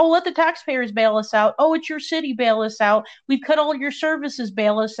now it's, oh, let the taxpayers bail us out. Oh, it's your city, bail us out. We've cut all your services,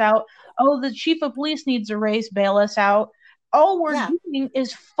 bail us out. Oh, the chief of police needs a raise, bail us out. All we're doing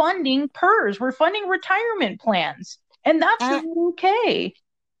is funding PERS. We're funding retirement plans. And that's okay.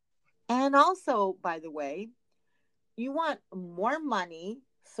 And also, by the way, you want more money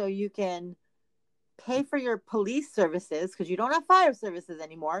so you can pay for your police services, because you don't have fire services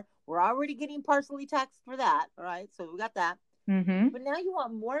anymore. We're already getting partially taxed for that. All right. So we got that. Mm-hmm. But now you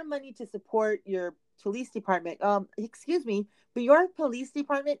want more money to support your police department. Excuse me, but your police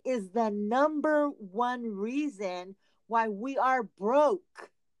department is the number one reason why we are broke.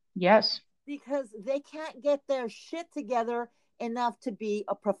 Yes. Because they can't get their shit together enough to be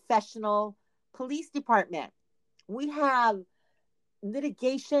a professional police department. We have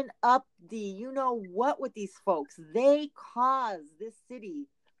litigation up the what with these folks. They cause this city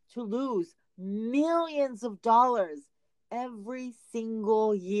to lose millions of dollars every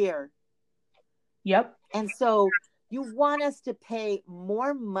single year. Yep. And so you want us to pay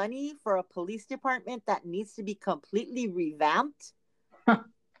more money for a police department that needs to be completely revamped?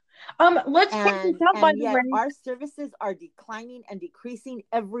 Let's point this out, by the way. Our services are declining and decreasing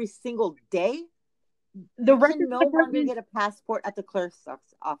every single day. The you can no longer get a passport at the clerk's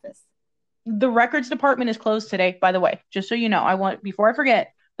office. The records department is closed today, by the way, just so you know. Before I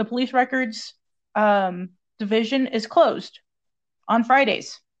forget, the police records division is closed on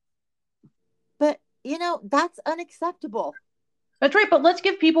Fridays. But that's unacceptable. That's right, but let's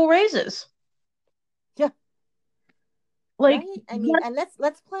give people raises. Yeah. Like, right? I mean, and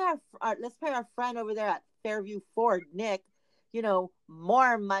let's play our friend over there at Fairview Ford, Nick.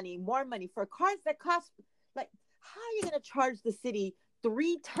 More money for cars that cost, like, how are you going to charge the city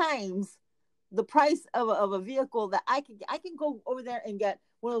 3 times the price of a vehicle that I can go over there and get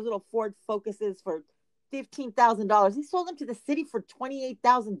one of those little Ford Focuses for $15,000. He sold them to the city for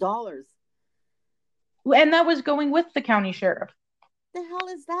 $28,000. And that was going with the county sheriff. The hell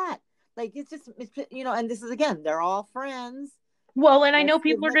is that? Like, it's and this is, again, they're all friends. Well, and I know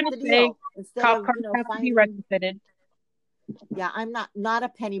people are going to say cop cars have to be retrofitted. Yeah, I'm not a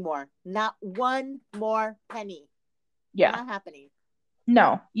penny more. Not one more penny. Yeah. Not happening.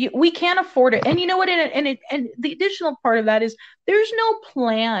 No, we can't afford it. And you know what? And the additional part of that is there's no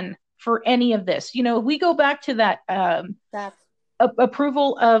plan for any of this. We go back to that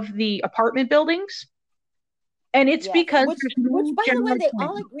approval of the apartment buildings. And it's because which, by the way, they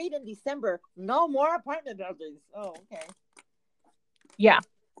all agreed in December, no more apartment buildings. Oh, okay. Yeah.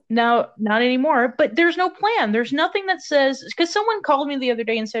 No, not anymore. But there's no plan. There's nothing that says, because someone called me the other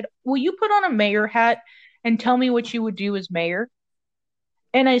day and said, will you put on a mayor hat and tell me what you would do as mayor?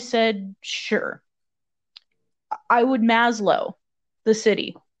 And I said, sure. I would Maslow the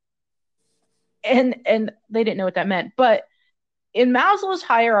city. And they didn't know what that meant. But in Maslow's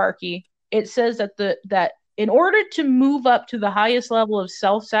hierarchy, it says that in order to move up to the highest level of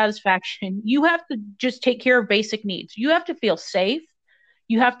self-satisfaction, you have to just take care of basic needs. You have to feel safe,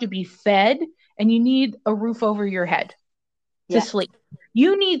 you have to be fed, and you need a roof over your head to Yeah. sleep.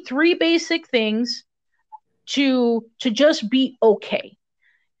 You need three basic things to just be okay.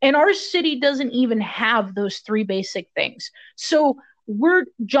 And our city doesn't even have those three basic things. So we're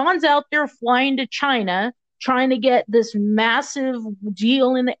John's out there flying to China trying to get this massive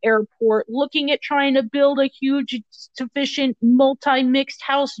deal in the airport, looking at trying to build a huge sufficient multi-mixed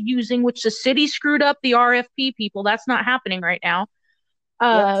house using which the city screwed up the RFP people. That's not happening right now.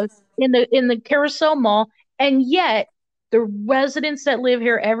 Yep. In the Carousel Mall, and yet the residents that live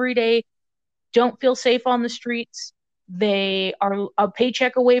here every day don't feel safe on the streets. They are a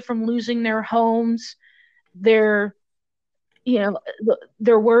paycheck away from losing their homes. They're, you know,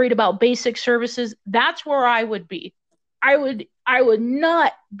 they're worried about basic services. That's where I would be. I would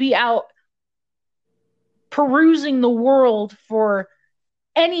not be out perusing the world for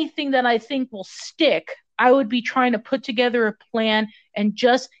anything that I think will stick. I would be trying to put together a plan and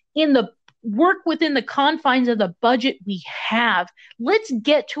just in the work within the confines of the budget we have. Let's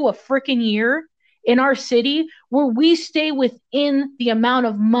get to a freaking year in our city where we stay within the amount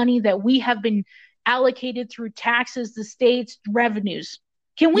of money that we have been allocated through taxes, the state's revenues.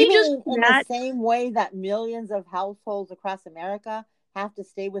 Can You we just mean do in the that? same way that millions of households across America have to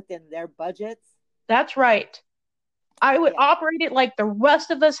stay within their budgets? That's right. I would Yeah. operate it like the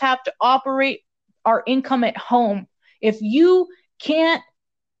rest of us have to operate our income at home. If you can't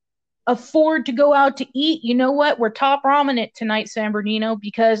afford to go out to eat, you know what? We're top ramen tonight, San Bernardino,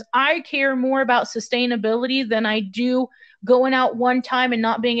 because I care more about sustainability than I do going out one time and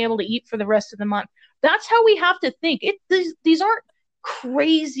not being able to eat for the rest of the month. That's how we have to think. These aren't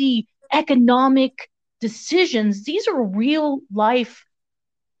crazy economic decisions. These are real life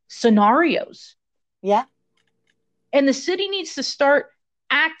scenarios. Yeah. And the city needs to start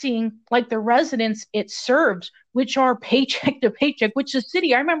acting like the residents it serves, which are paycheck to paycheck, which the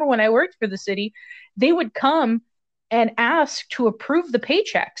city, I remember when I worked for the city, they would come and ask to approve the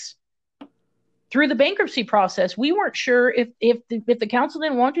paychecks through the bankruptcy process. We weren't sure if the council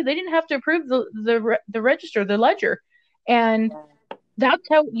didn't want to, they didn't have to approve the register, the ledger. And that's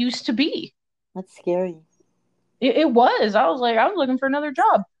how it used to be. That's scary. It was. I was like, I was looking for another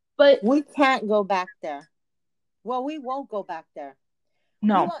job. But We can't go back there. Well, we won't go back there. We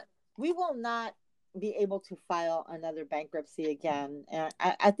no. won't. We will not be able to file another bankruptcy again. And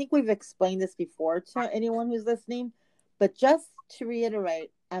I think we've explained this before to anyone who's listening, but just to reiterate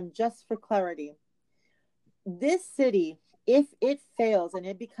and just for clarity, this city, if it fails and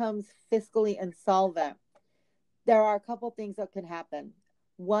it becomes fiscally insolvent, there are a couple things that can happen.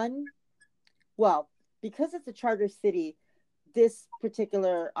 One, well, because it's a charter city, this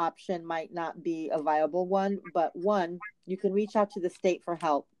particular option might not be a viable one, but one, you can reach out to the state for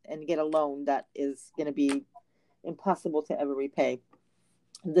help and get a loan that is going to be impossible to ever repay.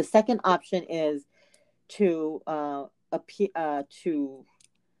 The second option is to to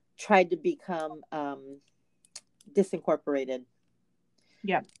try to become disincorporated.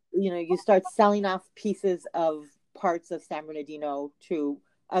 Yeah. You know, you start selling off pieces of parts of San Bernardino to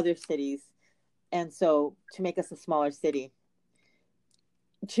other cities, and so to make us a smaller city,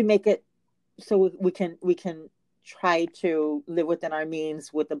 to make it so we can try to live within our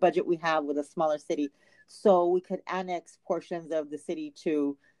means with the budget we have with a smaller city, so we could annex portions of the city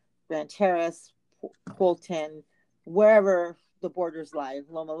to Rancheras, Polton, wherever the borders lie,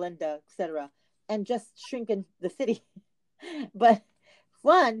 Loma Linda, etc., and just shrinking the city. But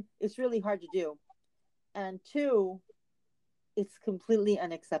one, it's really hard to do, and two, it's completely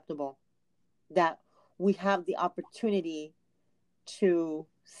unacceptable that we have the opportunity to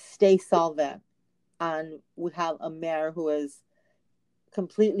stay solvent, and we have a mayor who is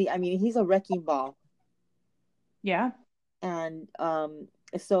completely, I mean, he's a wrecking ball. Yeah. And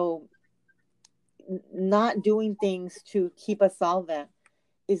so not doing things to keep us solvent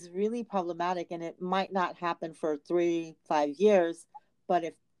is really problematic, and it might not happen for 3-5 years, but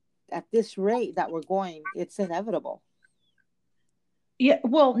if at this rate that we're going, it's inevitable. Yeah,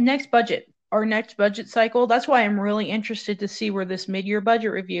 well, our next budget cycle. That's why I'm really interested to see where this mid-year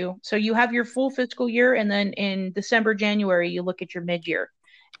budget review. So you have your full fiscal year, and then in December, January, you look at your mid-year.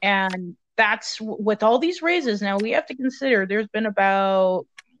 And that's with all these raises. Now we have to consider there's been about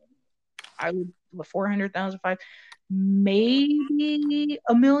I would 400,000, maybe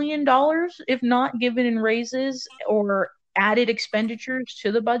 $1 million, if not given in raises or added expenditures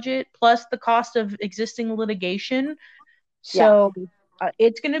to the budget, plus the cost of existing litigation. Yeah. So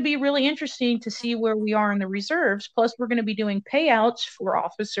it's going to be really interesting to see where we are in the reserves. Plus, we're going to be doing payouts for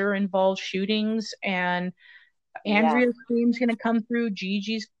officer involved shootings, and Yeah. Andrea's claim is going to come through.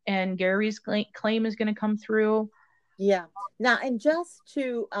 Gigi's and Gary's claim is going to come through. Yeah. Now, and just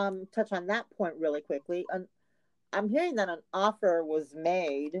to touch on that point really quickly, I'm hearing that an offer was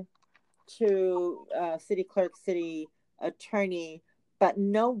made to city clerk, city attorney, but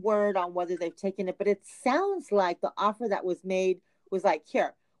no word on whether they've taken it. But it sounds like the offer that was made was like,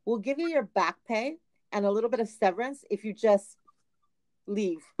 here, we'll give you your back pay and a little bit of severance if you just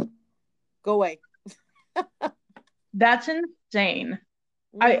leave, go away. That's insane.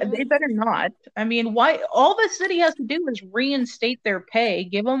 They Mm-hmm. better not. I mean, why? All the city has to do is reinstate their pay,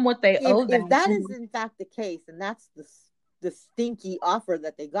 give them what they owe If them. that is in fact the case, and that's the stinky offer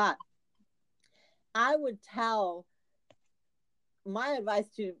that they got, I would tell my advice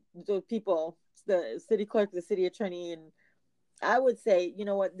to the people, the city clerk, the city attorney, and I would say, you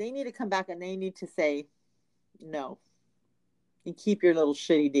know what, they need to come back and they need to say no and keep your little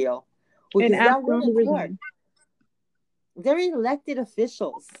shitty deal And because ask that them to wouldn't work. resign. They're elected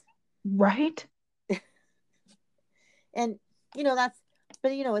officials, Right? and that's.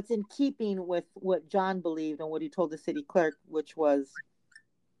 But it's in keeping with what John believed and what he told the city clerk, which was,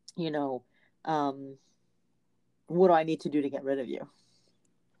 you know, um, what do I need to do to get rid of you?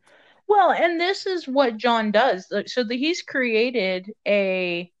 Well, and this is what John does. So he's created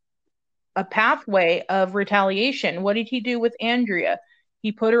a pathway of retaliation. What did he do with Andrea?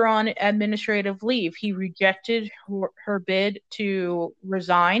 He put her on administrative leave. He rejected her bid to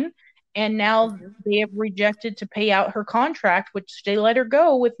resign, and now Mm-hmm. they have rejected to pay out her contract, which they let her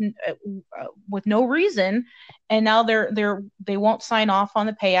go with no reason, and now they won't sign off on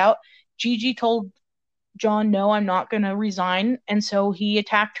the payout. Gigi told John, no, I'm not going to resign. And so he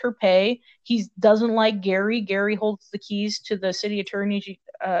attacked her pay. He doesn't like Gary. Gary holds the keys to the city attorney's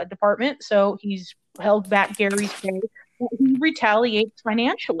department. So he's held back Gary's pay. He retaliates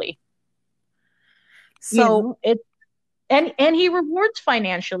financially. So It and he rewards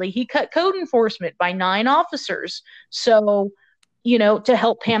financially. He cut code enforcement by 9 officers. So, to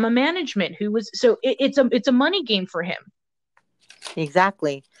help Pama management, who was so it's a money game for him.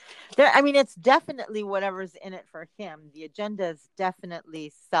 exactly. I mean, it's definitely whatever's in it for him. The agenda is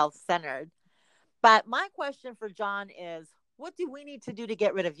definitely self-centered. But my question for John is, what do we need to do to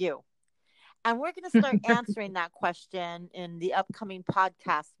get rid of you? And we're going to start answering that question in the upcoming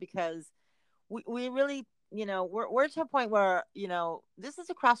podcast because we really, we're to a point where, this is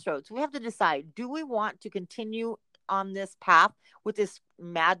a crossroads. We have to decide, do we want to continue on this path with this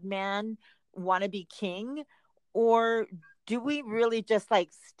madman wannabe king, or do we really just like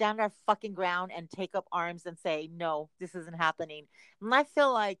stand our fucking ground and take up arms and say, no, this isn't happening? And I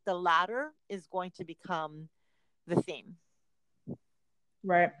feel like the latter is going to become the theme.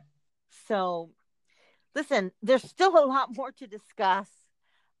 Right. So listen, there's still a lot more to discuss.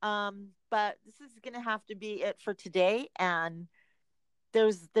 But this is going to have to be it for today. And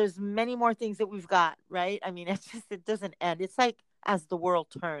there's many more things that we've got, right? I mean, it doesn't end. It's like as the world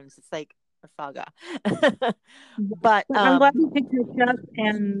turns, it's like a saga. But I'm glad we picked this up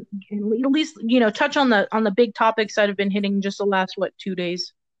and at least touch on the big topics that have been hitting just the last 2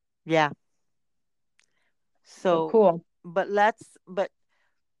 days. yeah. So So, cool. but let's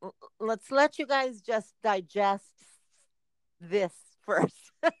let you guys just digest this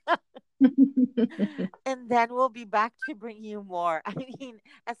first. And then we'll be back to bring you more. I mean,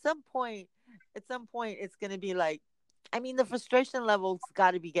 at some point it's going to be like, I mean, the frustration level's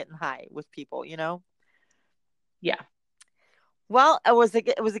got to be getting high with people. Yeah. Well, it was a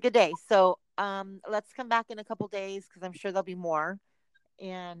good day. So, let's come back in a couple days cuz I'm sure there'll be more,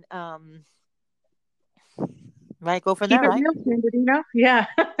 and might go from Keep there, it right? real, San Bernardino. Yeah.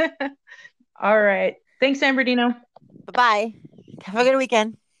 All right. Thanks, San Bernardino. Bye-bye. Have a good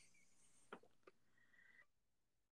weekend.